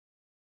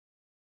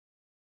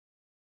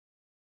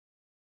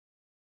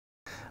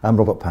I'm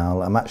Robert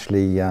Powell. I'm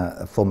actually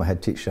a former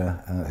head teacher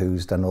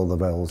who's done all the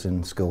roles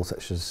in school,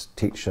 such as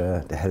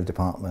teacher, the head of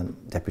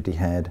department, deputy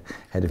head,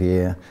 head of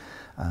year.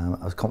 I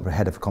was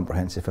head of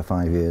comprehensive for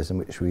 5 years, in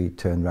which we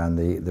turned around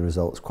the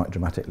results quite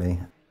dramatically.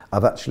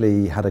 I've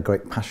actually had a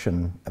great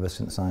passion ever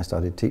since I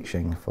started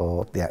teaching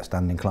for the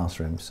outstanding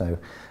classroom.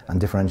 And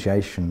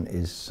differentiation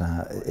is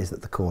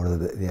at the core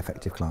of the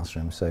effective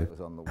classroom. So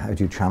how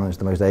do you challenge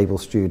the most able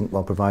student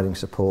while providing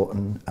support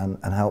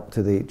and help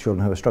to the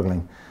children who are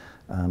struggling?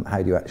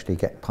 How do you actually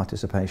get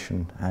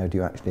participation? How do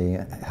you actually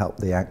help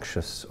the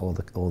anxious or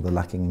the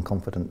lacking in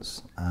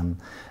confidence?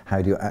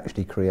 How do you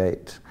actually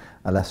create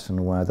a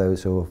lesson where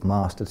those who have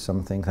mastered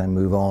something can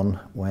move on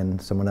when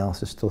someone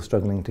else is still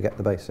struggling to get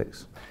the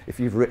basics? If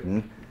you've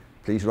written,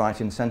 please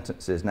write in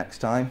sentences next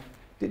time.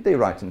 Did they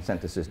write in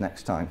sentences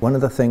next time? One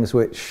of the things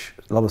which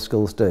a lot of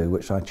schools do,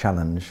 which I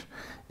challenge,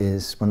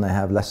 is when they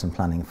have lesson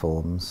planning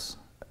forms,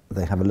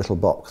 they have a little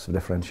box for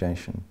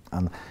differentiation,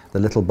 and the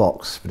little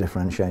box for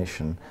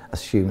differentiation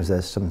assumes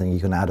there's something you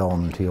can add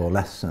on to your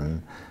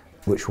lesson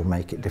which will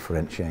make it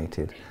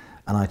differentiated.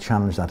 And I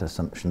challenge that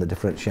assumption that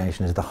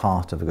differentiation is the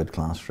heart of a good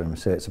classroom,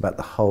 so it's about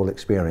the whole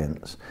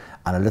experience,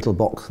 and a little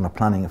box on a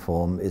planning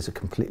form is a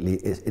completely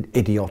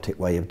idiotic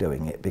way of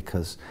doing it,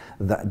 because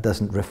that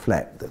doesn't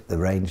reflect the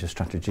range of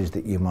strategies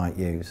that you might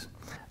use.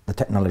 The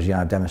technology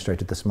I've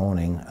demonstrated this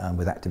morning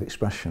with active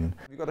expression.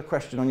 You've got a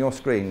question on your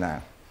screen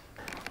now.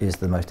 Is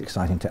the most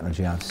exciting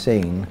technology I've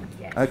seen.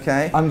 Yes.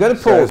 Okay, I'm going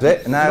to pause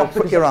it. Now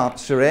put your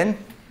answer in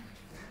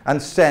and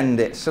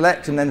send it.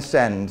 Select and then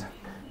send.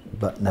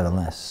 But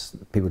nevertheless,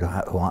 people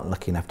who aren't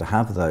lucky enough to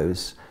have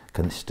those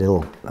can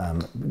still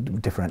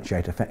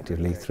differentiate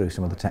effectively through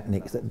some of the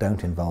techniques that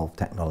don't involve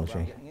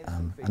technology.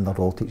 And not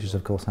all teachers,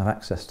 of course, have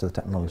access to the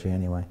technology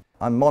anyway.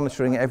 I'm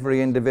monitoring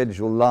every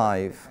individual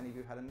live.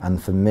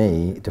 And for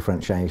me,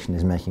 differentiation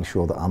is making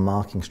sure that our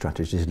marking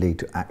strategies lead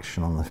to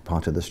action on the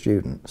part of the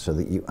student, so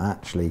that you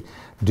actually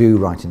do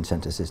write in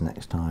sentences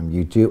next time,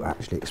 you do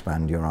actually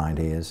expand your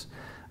ideas.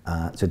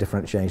 So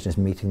differentiation is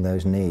meeting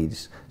those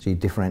needs. So you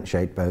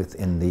differentiate both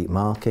in the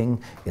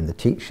marking, in the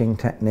teaching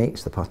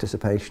techniques, the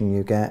participation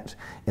you get,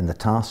 in the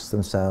tasks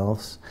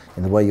themselves,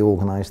 in the way you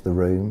organise the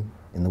room,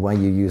 in the way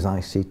you use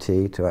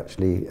ICT to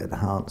actually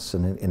enhance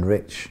and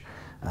enrich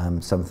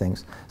some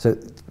things. So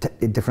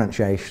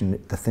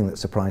differentiation, the thing that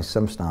surprised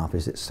some staff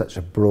is it's such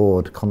a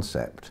broad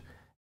concept